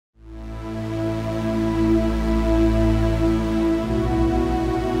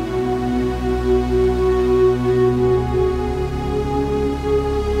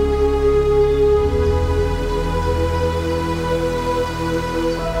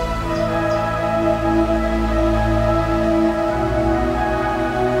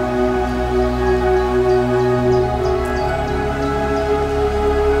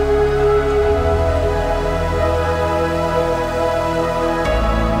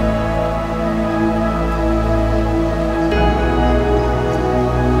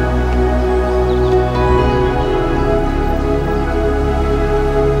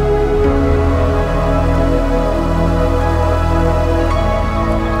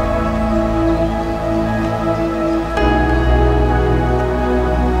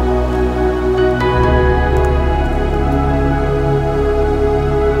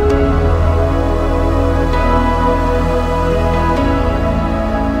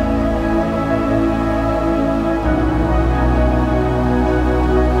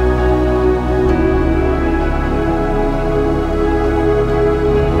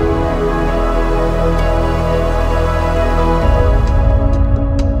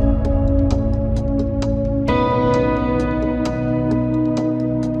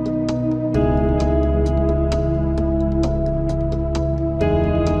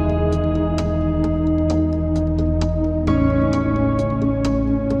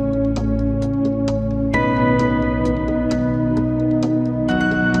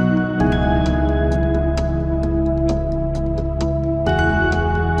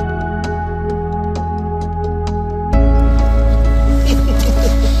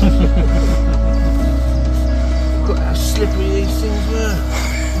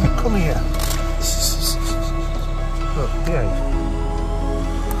Come here. Look, behave.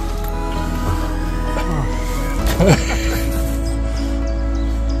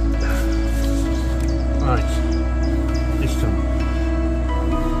 Right, this time.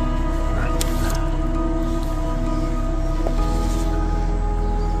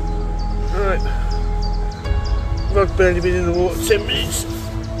 Right, I've barely been in the water 10 minutes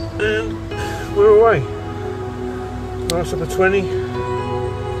and we're away. Last up a 20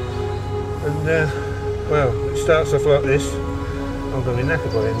 and well, it starts off like this. I'm going to be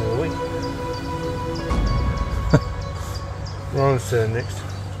knackered by the end of the week. Ryan's turn next.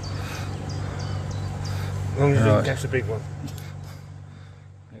 As long as you didn't catch a big one.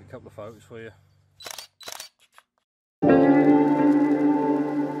 Get a couple of photos for you.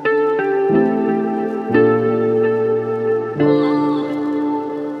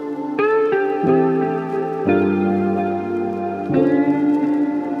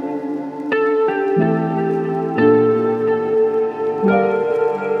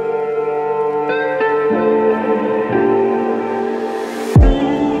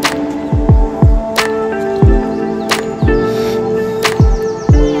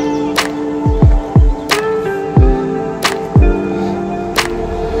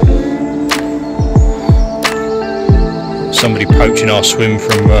 Somebody poaching our swim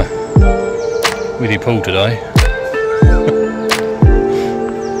from with your pool today. I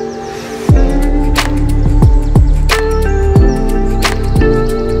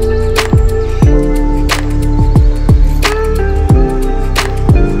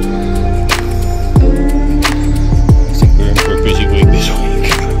think we're in for a busy week this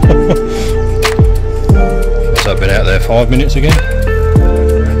week. So I've been out there 5 minutes again.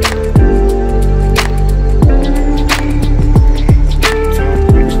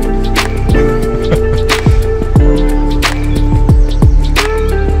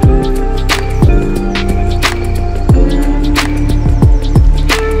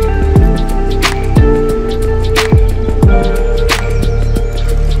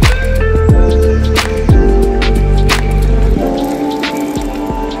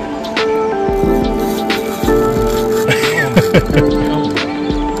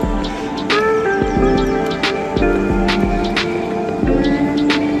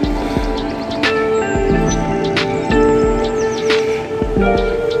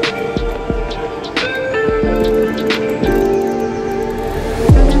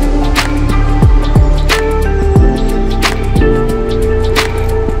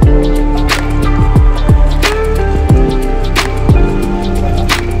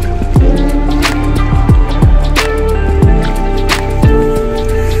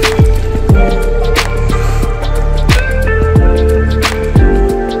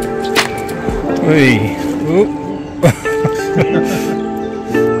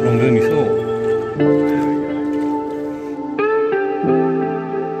 Longer than you thought. There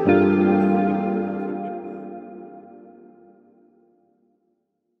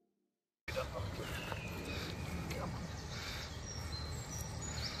we go.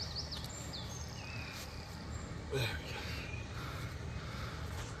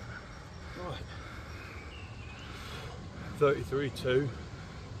 Right. 33.2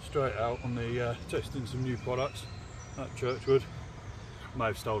 straight out on the testing some new products at Churchwood. May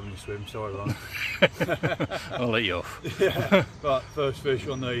have stolen your swim, sorry Ron. I'll let you off. Yeah, but first fish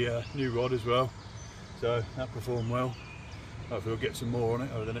on the new rod as well, so that performed well. Hopefully we'll get some more on it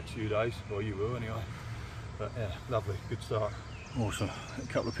over the next few days, or you will anyway. But yeah, lovely, good start. Awesome. A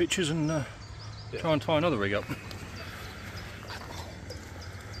couple of pictures and try and tie another rig up.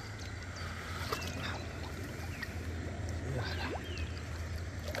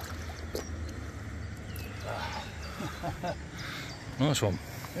 Nice one.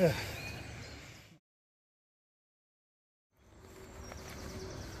 Yeah.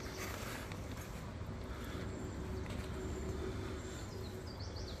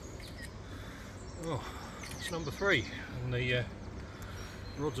 Oh, it's number 3, and the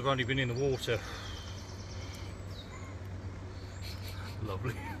rods have only been in the water.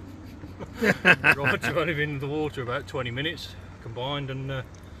 Lovely. Rods have only been in the water about 20 minutes combined, and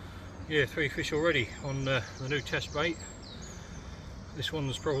yeah, 3 fish already on the new test bait. This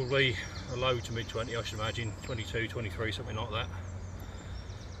one's probably a low to mid 20, I should imagine, 22, 23, something like that.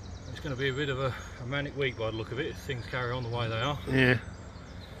 It's going to be a bit of a manic week by the look of it if things carry on the way they are. Yeah.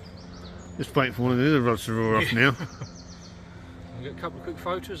 Just wait for one of the other rods to roar off now. I'll get a couple of quick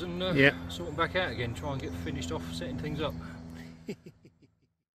photos and sort them back out again, try and get finished off setting things up.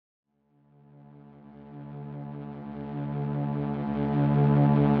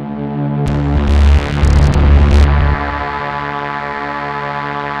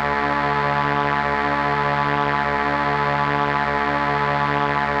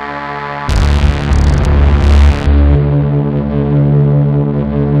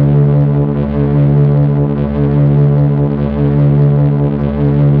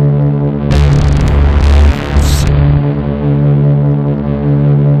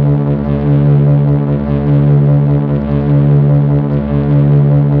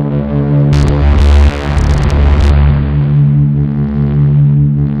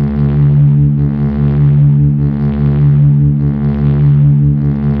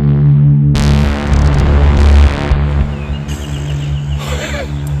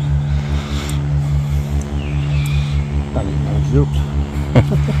 Oops.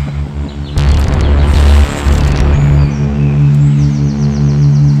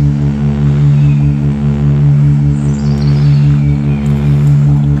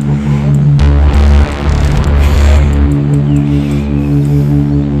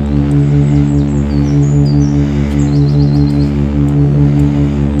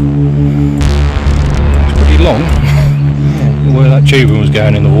 Where that tubing was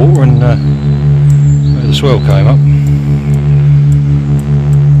going in the water and where the swell came up.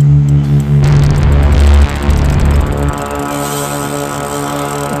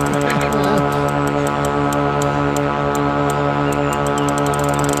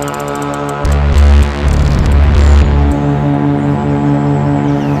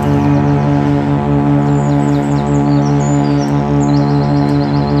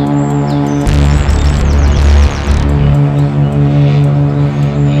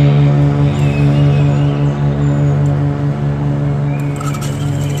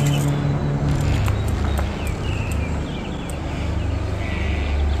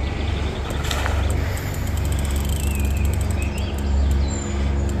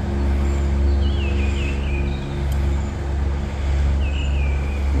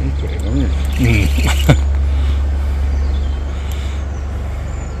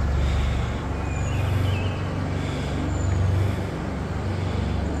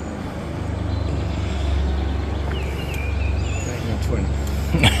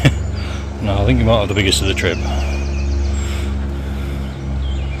 No, I think you might have the biggest of the trip.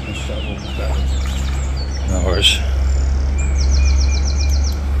 No worries.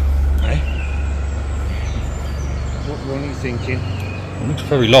 Eh? What one are you thinking? It looks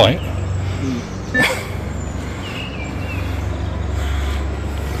very light.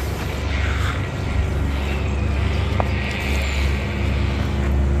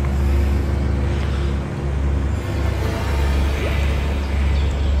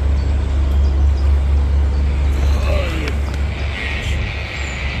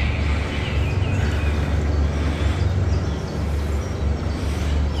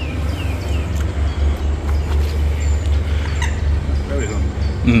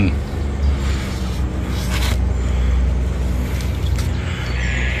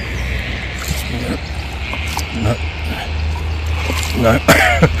 No.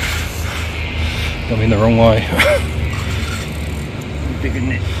 I'm in the wrong way. Big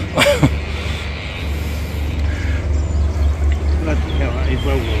isn't it? Bloody hell, that is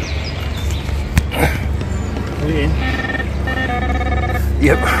well worn. Are we in?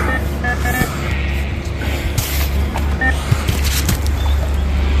 Yep.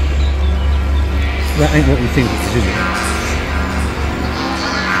 That ain't what we think it is it?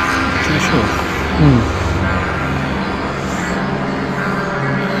 Too sure.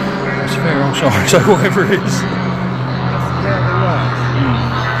 It's fair on size, so whatever it is. That's yeah, they're right.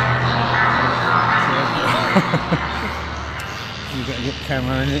 You better get the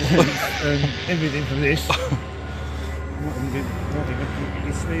camera in it and everything from this. Not even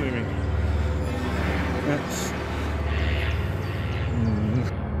your steering ring. That's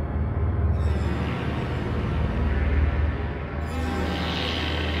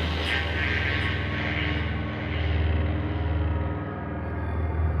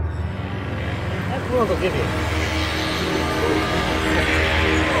what I've got to give you.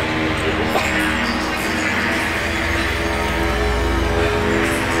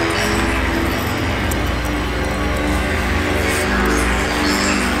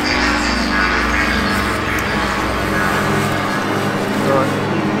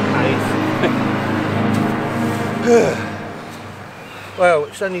 Well,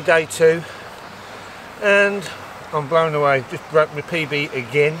 it's only day 2 and I'm blown away. Just broke my PB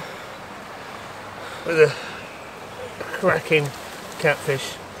again with a cracking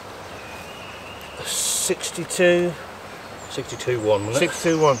catfish. 62 62.1, wasn't it?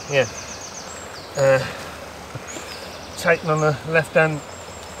 621, yeah. Taken on the left hand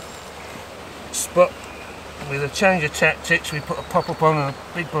spot with a change of tactics. We put a pop up on and a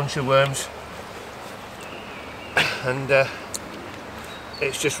big bunch of worms, and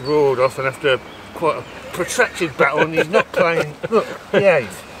it's just roared off. And after quite a protracted battle, and he's not playing. Look,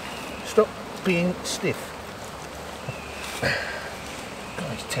 behave. Stop being stiff.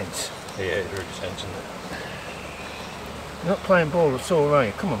 God, he's tense. Yeah, it's really tense, isn't it? You're not playing ball at all, are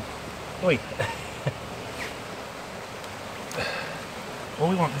you? Come on. Oi. All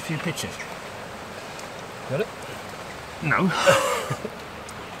we want is a few pictures. Got it? No.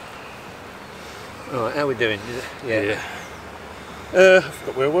 Alright, how are we doing? Yeah. I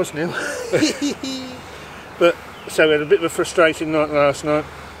forgot where I was now. But, so we had a bit of a frustrating night last night.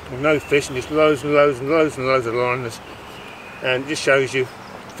 With no fish and just loads and loads and loads and loads of line. and it just shows you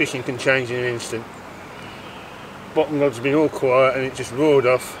fishing can change in an instant. Bottom rod's been all quiet and it just roared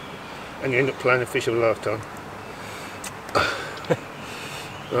off, and you end up playing a fish of a lifetime.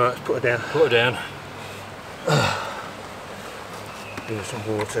 Right, let's put her down. Put her down. Give her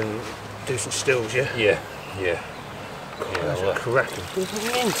some water and do some stills, yeah? Yeah, yeah. That's I'll, cracking. It's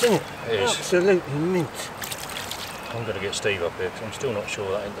mint, isn't it? It is. Absolutely mint. I'm going to get Steve up here because I'm still not sure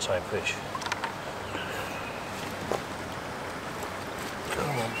that ain't the same fish. Come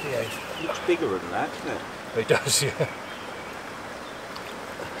on, behave. Looks bigger than that, doesn't it? It does, yeah. So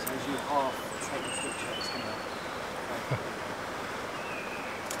as you half take the picture, it's going to...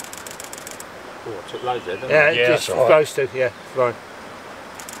 Oh, I took loads there, didn't I? Yeah, Yeah, just that's all right. close to, yeah, fine.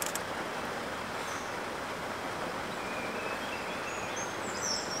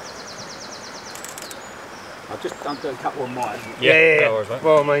 I'll do a couple of mine. Yeah, no worries, mate. By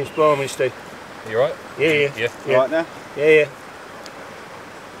all means, Steve. You right? Yeah. You right now? Yeah.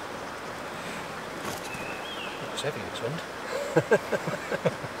 It's heavy this one.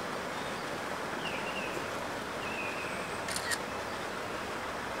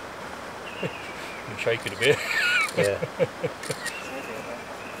 I'm shaking a bit. Yeah.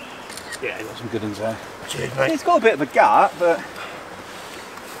 Yeah, got some good ones there. Cheers, mate. It's got a bit of a gut, but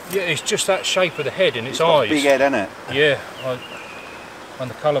Yeah, it's just that shape of the head and its got a eyes. big head, isn't it? Yeah, and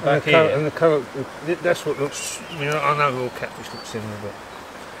the colour back And the here. and the colour, that's what looks, I know all catfish look similar, but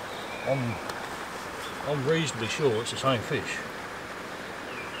I'm reasonably sure it's the same fish.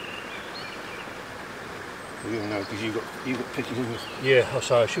 you don't know because you've got pictures of it. Yeah, I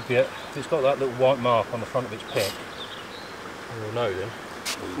say I should be. If it's got that little white mark on the front of its peck, you'll know then.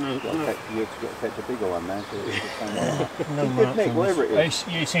 You've got to fetch a bigger one now. So it's the same one. No Good marks nick, on whatever it is.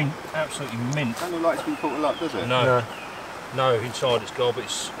 It's in absolutely mint. Doesn't look like it's been caught a lot, does it? No, no, inside its gob,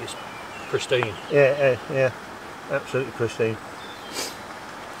 it's pristine. Yeah, absolutely pristine.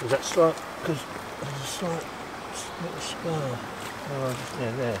 Is that slight? Because there's a slight little scar. Oh,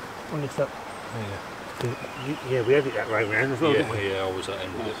 yeah, there. Wonder if that. Yeah, we had it that way round as well, didn't we? Yeah, I was that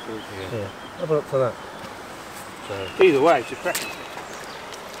end of it. Yeah. Have a look for that. So, Either way, it's a cracking.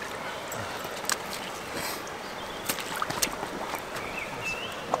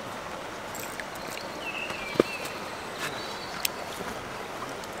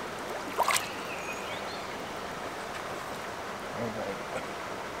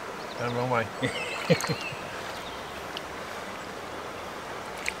 Going the wrong way.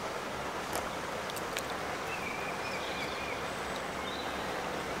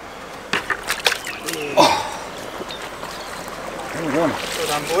 Well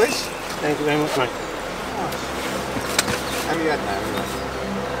done, boys. Thank you very much, mate. How many you had now?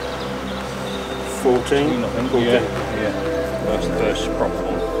 14. I think, yeah. That's the first proper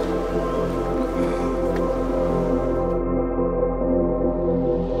one.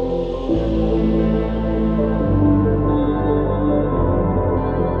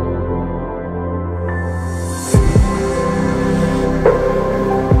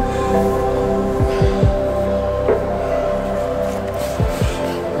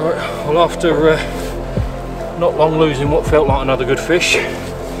 Well, after not long losing what felt like another good fish, the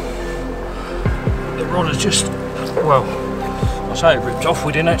rod has just, well, I say it ripped off.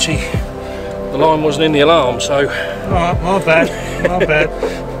 We didn't actually, the line wasn't in the alarm, so. Alright, my bad.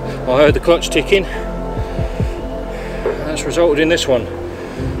 I heard the clutch ticking. That's resulted in this one.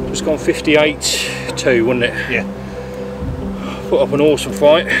 Just gone 58-2, wouldn't it? Yeah. Put up an awesome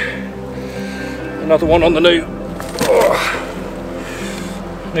fight. Another one on the new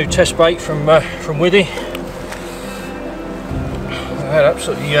test bait from Withy. I had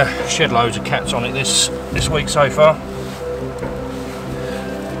absolutely shed loads of cats on it this week so far,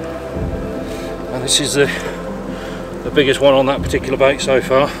 and this is the biggest one on that particular bait so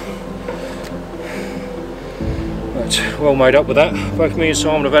far. But well made up with that. Both me and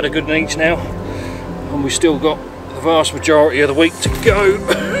Simon have had a good one each now, and we've still got the vast majority of the week to go.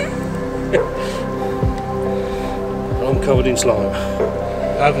 And I'm covered in slime.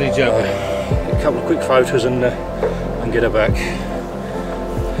 Lovely job. A couple of quick photos and get her back.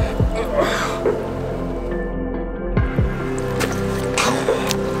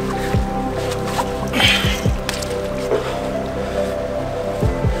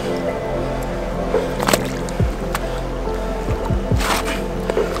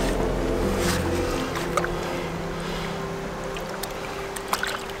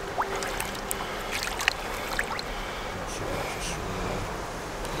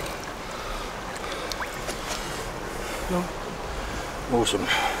 Awesome.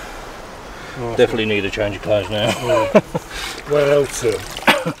 Definitely need a change of clothes now. Well, too.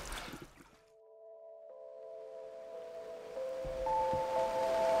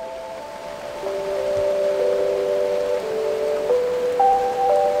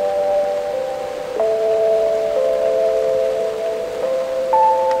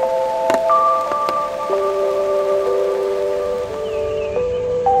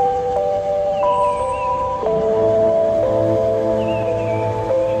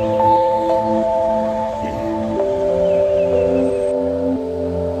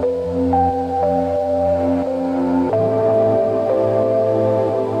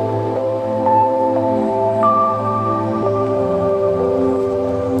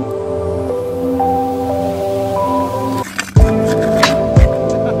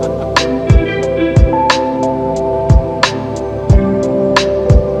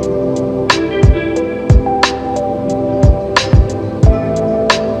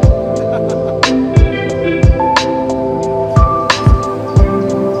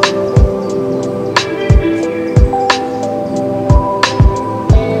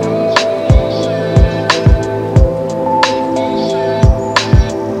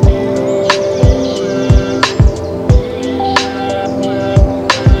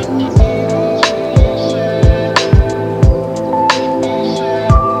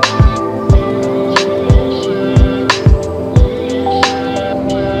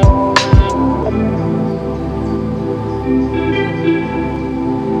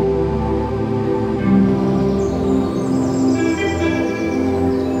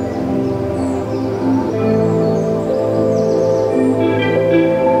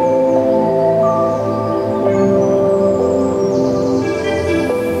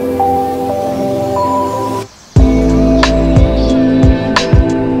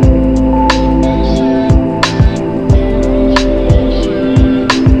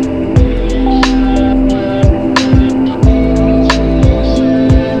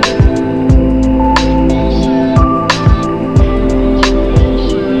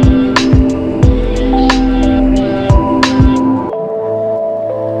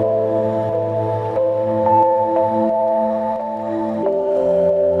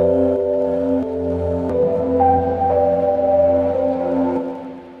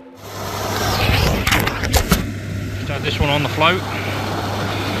 float.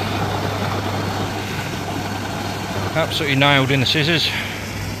 Absolutely nailed in the scissors.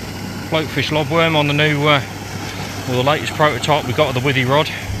 Float fish lobworm on the new, or the latest prototype we got of the withy rod.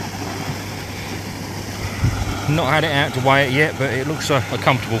 Not had it out to weigh it yet, but it looks a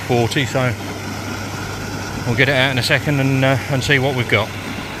comfortable 40, so we'll get it out in a second and see what we've got.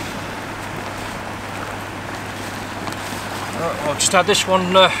 I'll just add this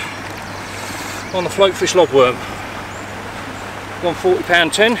one on the float fish lobworm. 140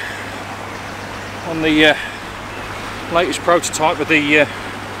 £10 on the latest prototype of the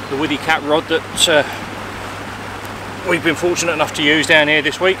withy cat rod that we've been fortunate enough to use down here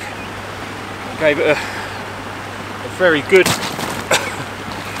this week. Gave it a very good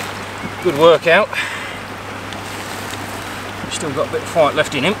good workout. Still got a bit of fight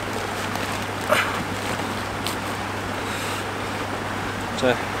left in him. It's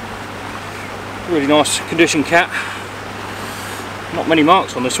a really nice condition cat. Not many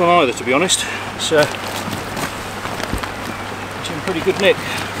marks on this one either, to be honest. It's in pretty good nick.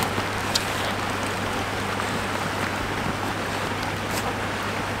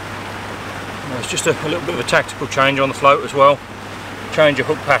 It's just a little bit of a tactical change on the float as well. Change of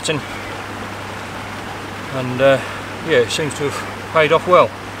hook pattern, and yeah, it seems to have paid off well.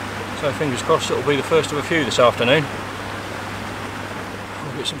 So fingers crossed it'll be the first of a few this afternoon.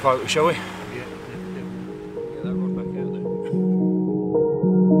 We'll get some photos, shall we? Yeah. Get that rod back out there.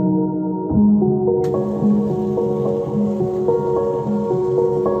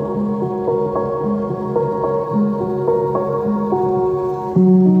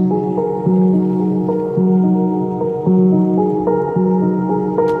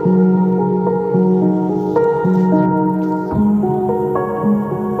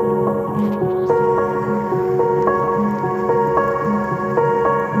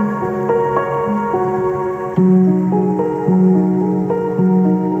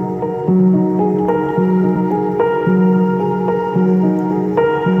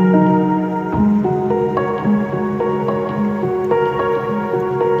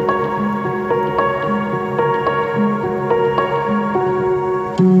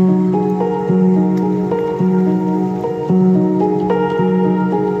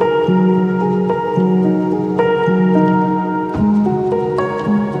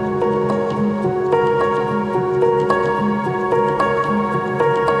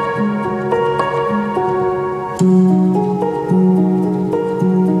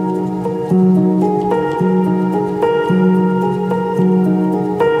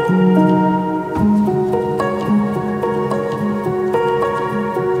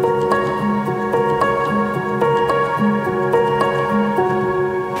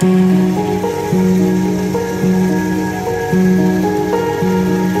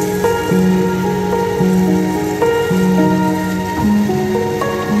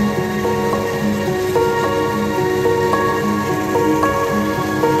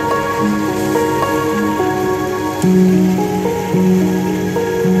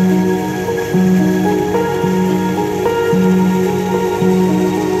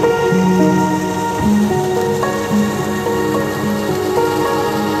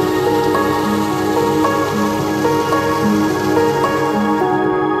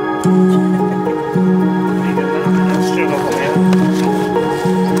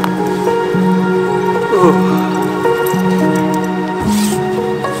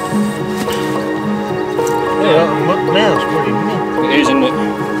 It is, isn't it?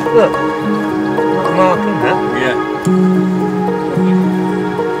 Look, got a mark in that. Yeah.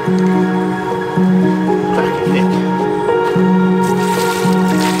 Cracking nick.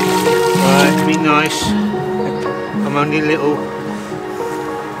 Right, be nice. I'm only a little.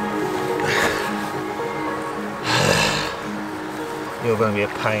 You're going to be a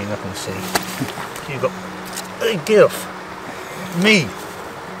pain, I can see. You've got. Hey, get off. Me.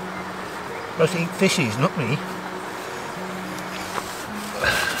 I have to eat fishies, not me.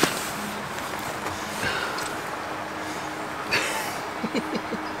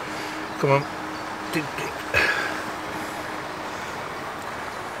 Come on.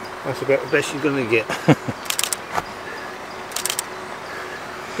 That's about the best you're going to get.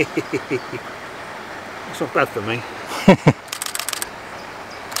 That's not bad for me.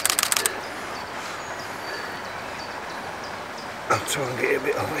 I'll try and get it a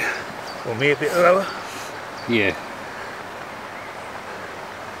bit higher. Or me a bit lower. Yeah.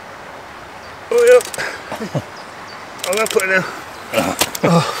 Oh yeah. I'm going to put it down.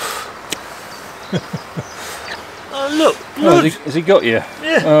 Oh. Oh look, Oh, has he got you?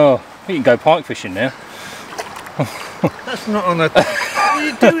 Yeah. Oh, you can go pike fishing now. That's not on the... What are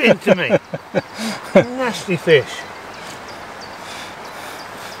you doing to me? Nasty fish.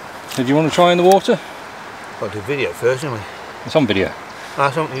 So do you want to try in the water? Got to do video first, haven't we? It's on video.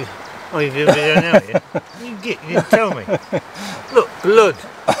 Ah, something. Oh, you do a video now, yeah? You didn't tell me. Look, blood.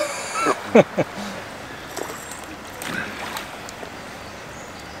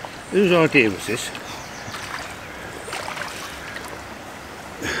 Whose idea was this?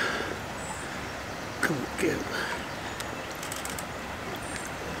 Come on, get up.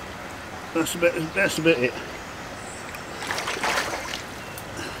 That's about it.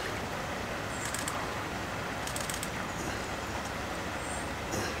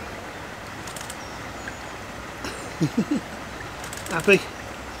 Happy?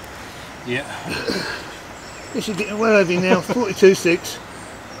 Yeah. This is getting well heavy now, 42.6.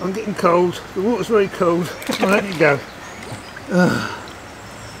 I'm getting cold, the water's very cold. I'll let you go.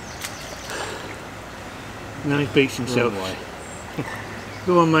 Now he beats himself.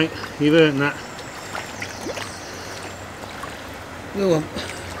 Go on, mate, you've earned that. Go on.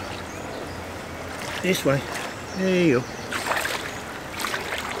 This way. There you go.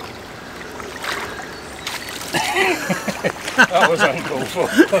 That was uncalled for.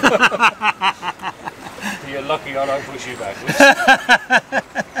 You're lucky I don't push you backwards.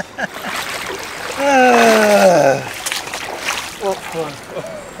 What fun.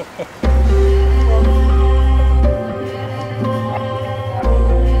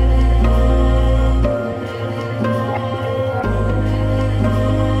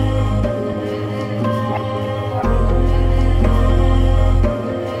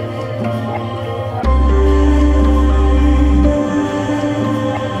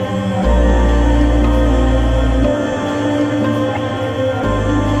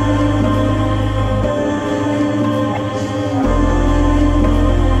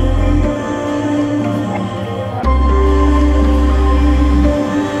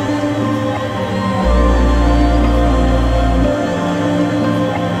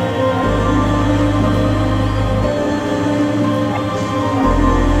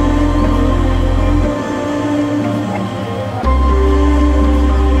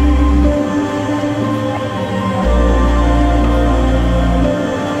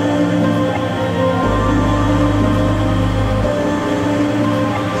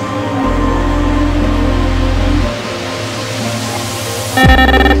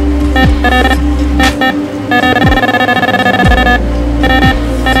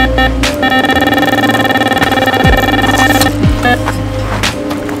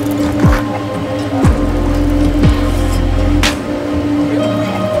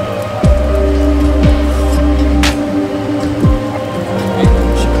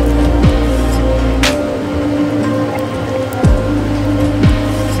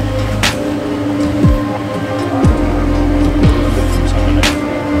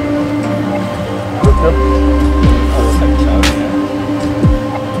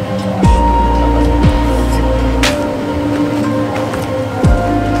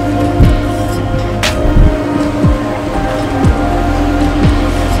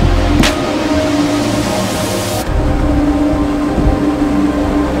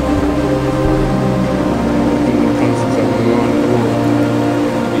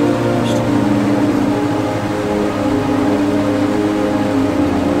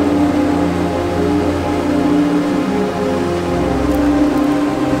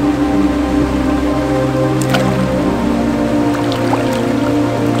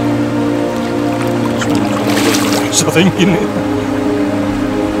 I think, isn't it?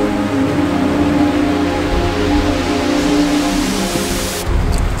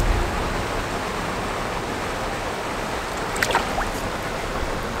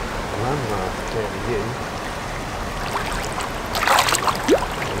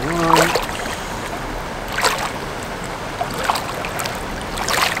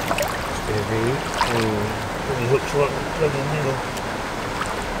 Looks like the bloody middle.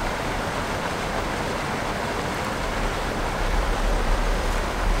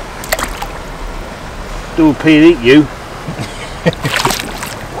 Do a pea eat you.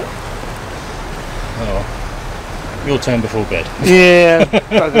 Oh, your turn before bed. Yeah. That's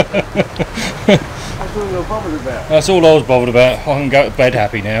all you're bothered about. That's all I was bothered about. I can go to bed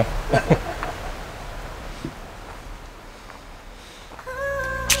happy now.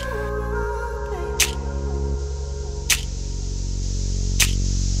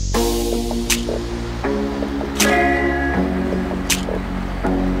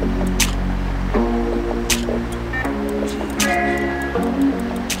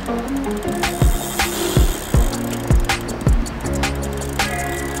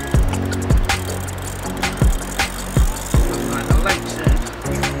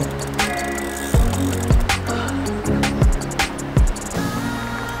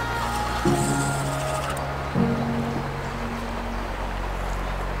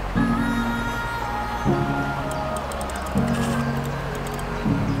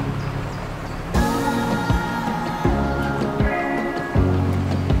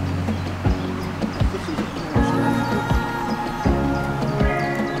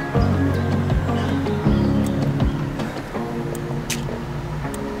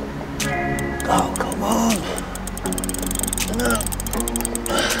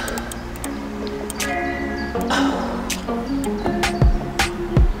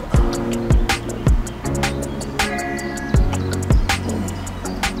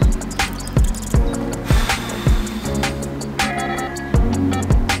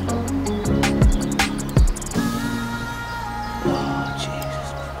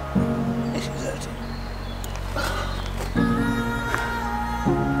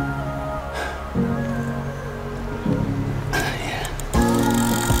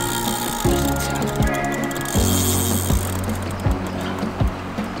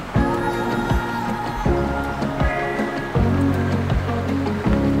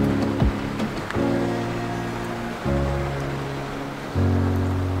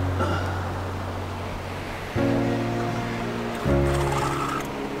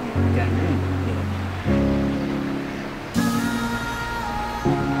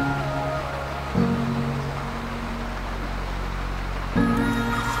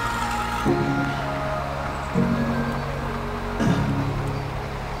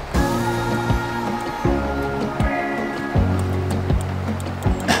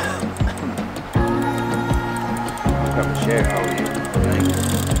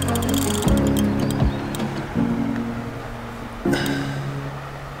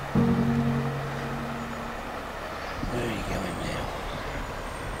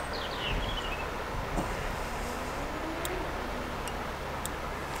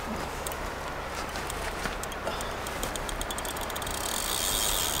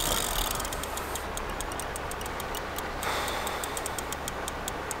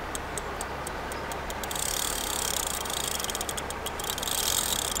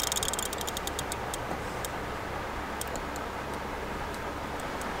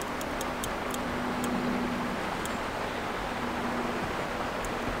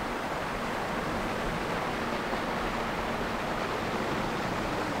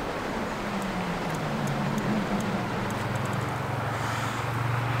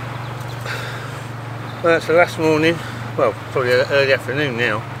 Well, it's the last morning, well, probably early afternoon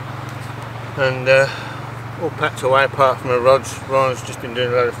now, and all packed away apart from our rods. Ryan's just been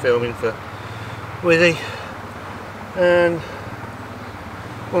doing a lot of filming for Withy, and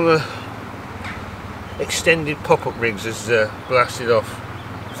one of the extended pop-up rigs has blasted off.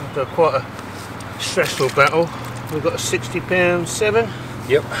 So quite a stressful battle. We've got a 60-pound 7.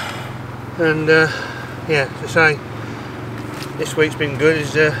 Yep. And yeah, to say this week's been good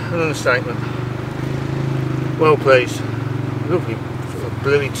is an understatement. Well pleased. Lovely sort of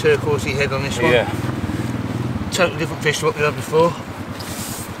bluey turquoisey head on this one. Yeah. Totally different fish to what we had before.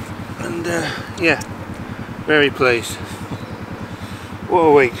 And yeah, very pleased. What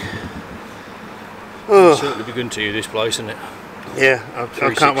a week. Oh. It'll certainly be good to you, this place, isn't it? Yeah,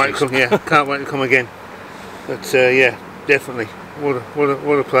 I can't wait to come. Yeah, can't wait to come again. But yeah, definitely.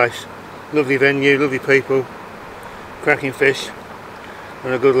 What a place. Lovely venue, lovely people, cracking fish,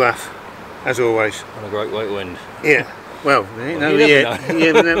 and a good laugh, as always. And a great way to end. Yeah. Well, you never know.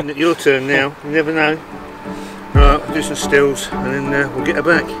 You never know. Your turn now. You never know. Right, we'll do some stills, and then we'll get her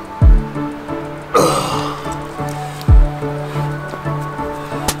back.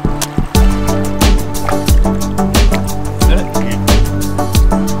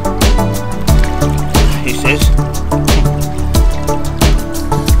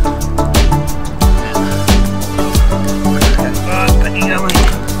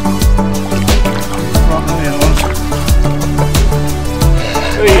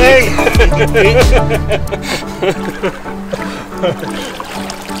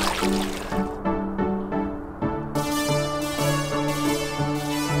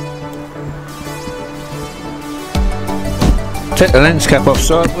 Take the lens cap off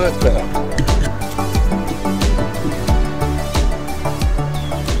so it works better.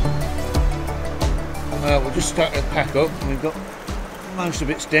 We'll just start to pack up. We've got most of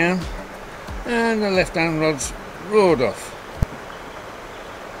it's down, and the left hand rod's roared off.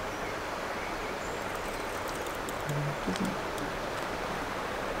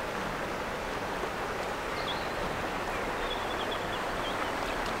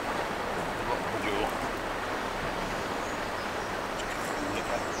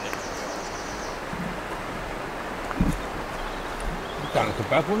 Don't look a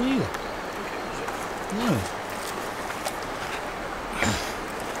bad one either. No.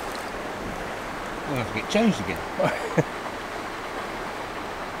 I'll have to get changed again.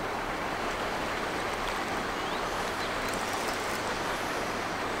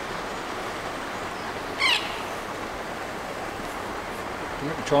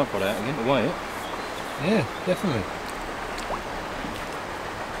 Get the tripod out again to weigh it. Yeah, definitely.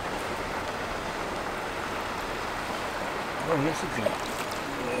 Oh, yes, it's good.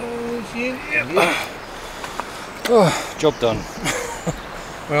 Oh, yeah. Oh, job done.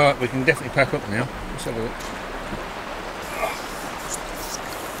 Right, we can definitely pack up now. Let's have a look.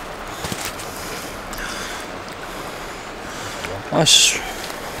 Nice.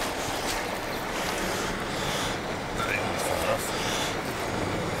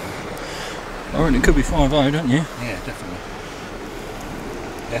 I reckon it could be 5.0, don't you? Yeah, definitely.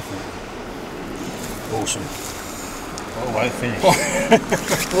 Definitely. Awesome. What a way to finish.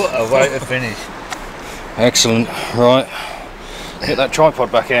 What a way to finish. Excellent. Right. Get that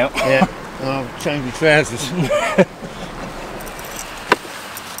tripod back out. Yeah. I'll change my trousers. Yeah,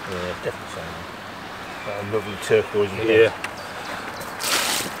 definitely saying. That lovely turquoise. Yeah.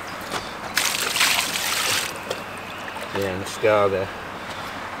 Yeah, and the scar there.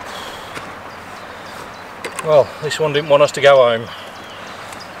 Well, this one didn't want us to go home.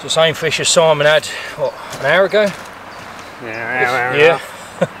 It's the same fish as Simon had, what, an hour ago? Yeah.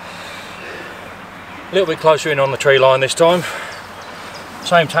 A little bit closer in on the tree line this time.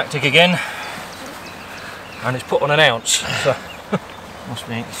 Same tactic again. And it's put on an ounce. So. Must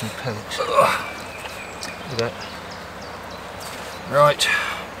be eating some pellets. Look at that. Right.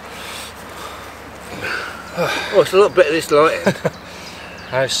 Oh, it's a lot better this light.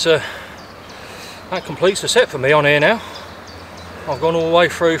 That completes the set for me on here now. I've gone all the way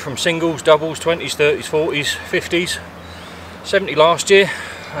through from singles, doubles, 20s, 30s, 40s, 50s, 70 last year,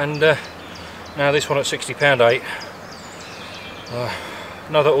 and now this one at £60.8.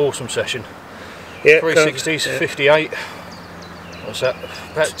 Another awesome session. Yeah, 360s, yeah. 58. What's that?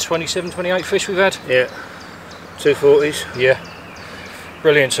 About 27, 28 fish we've had? Yeah. 240s. Yeah.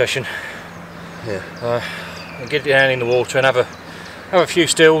 Brilliant session. Yeah. Get down in the water and have a few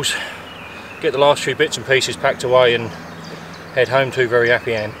stills. Get the last few bits and pieces packed away and head home to very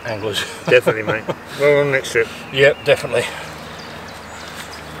happy anglers. Definitely, mate. Well on next trip. Yep, definitely.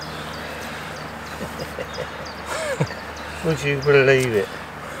 Would you believe it?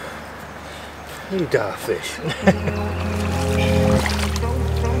 You daft fish.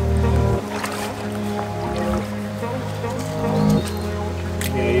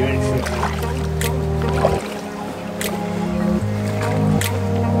 Yeah, you're innocent.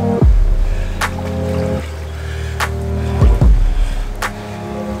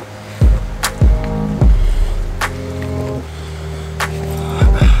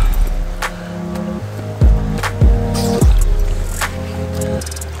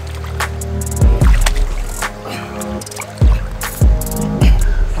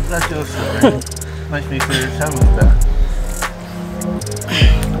 That's your story. Makes me feel so much better.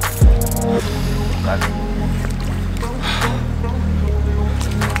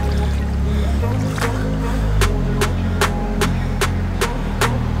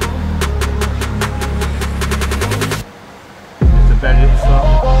 Just a very little slot.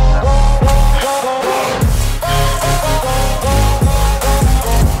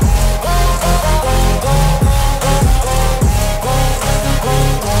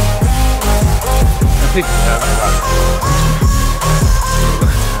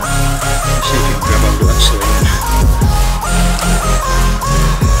 Let's see if you can grab hold of that sling.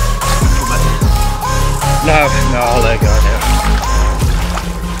 No, I'll let go now.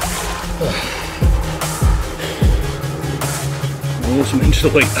 I wasn't meant to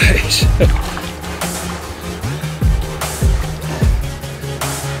eat that.